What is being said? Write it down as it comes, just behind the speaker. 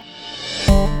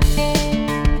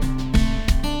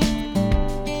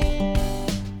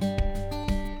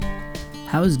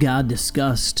How is God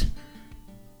discussed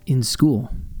in school?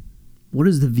 What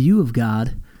is the view of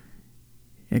God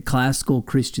at classical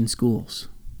Christian schools?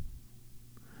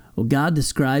 Well, God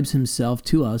describes himself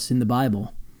to us in the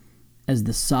Bible as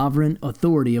the sovereign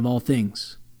authority of all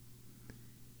things.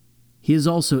 He is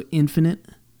also infinite,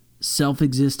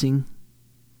 self-existing,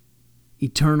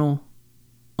 eternal,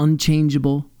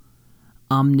 unchangeable,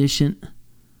 omniscient,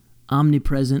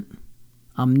 omnipresent,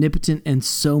 omnipotent, and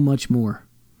so much more.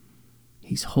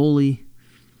 He's holy,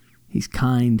 he's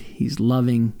kind, he's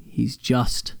loving, he's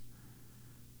just.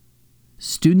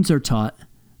 Students are taught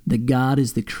that God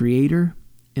is the creator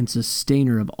and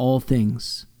sustainer of all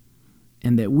things,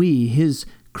 and that we, his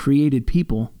created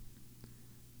people,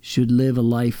 should live a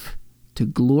life to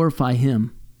glorify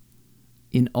him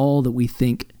in all that we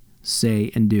think, say,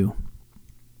 and do.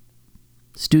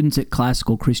 Students at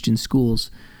classical Christian schools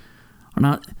are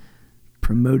not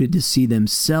promoted to see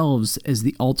themselves as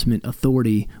the ultimate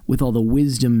authority with all the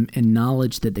wisdom and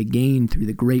knowledge that they gain through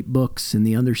the great books and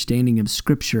the understanding of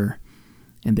Scripture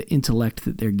and the intellect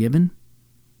that they're given.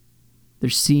 They're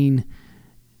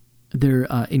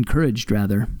encouraged,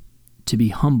 to be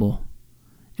humble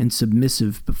and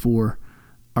submissive before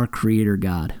our Creator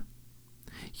God.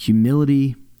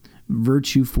 Humility,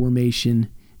 virtue formation,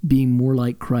 being more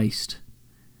like Christ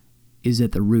is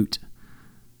at the root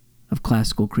of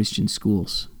classical Christian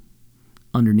schools,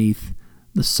 underneath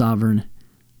the sovereign,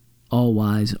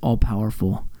 all-wise,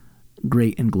 all-powerful,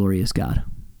 great and glorious God.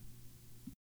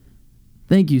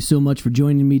 Thank you so much for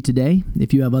joining me today.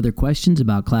 If you have other questions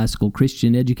about classical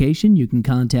Christian education, you can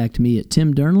contact me at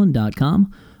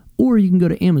timdernland.com, or you can go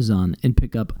to Amazon and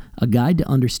pick up A Guide to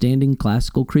Understanding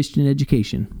Classical Christian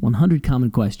Education, 100 Common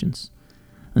Questions.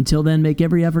 Until then, make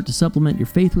every effort to supplement your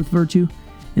faith with virtue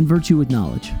and virtue with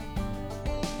knowledge.